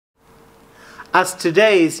As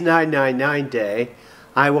today is 999 Day,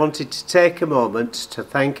 I wanted to take a moment to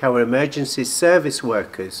thank our emergency service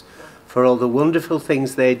workers for all the wonderful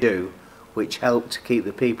things they do which help to keep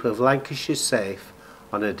the people of Lancashire safe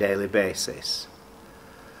on a daily basis.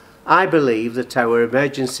 I believe that our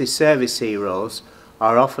emergency service heroes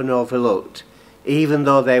are often overlooked, even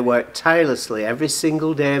though they work tirelessly every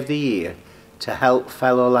single day of the year to help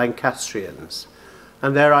fellow Lancastrians.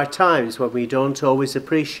 And there are times when we don't always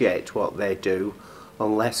appreciate what they do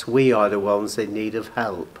unless we are the ones in need of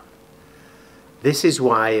help. This is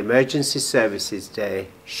why Emergency Services Day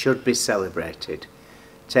should be celebrated,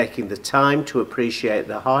 taking the time to appreciate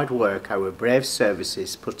the hard work our brave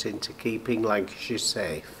services put into keeping Lancashire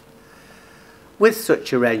safe. With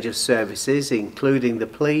such a range of services, including the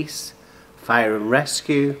police, fire and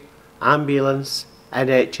rescue, ambulance,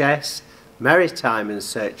 NHS, maritime and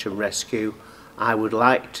search and rescue, I would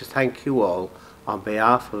like to thank you all on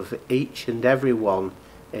behalf of each and every one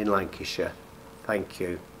in Lancashire. Thank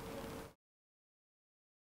you.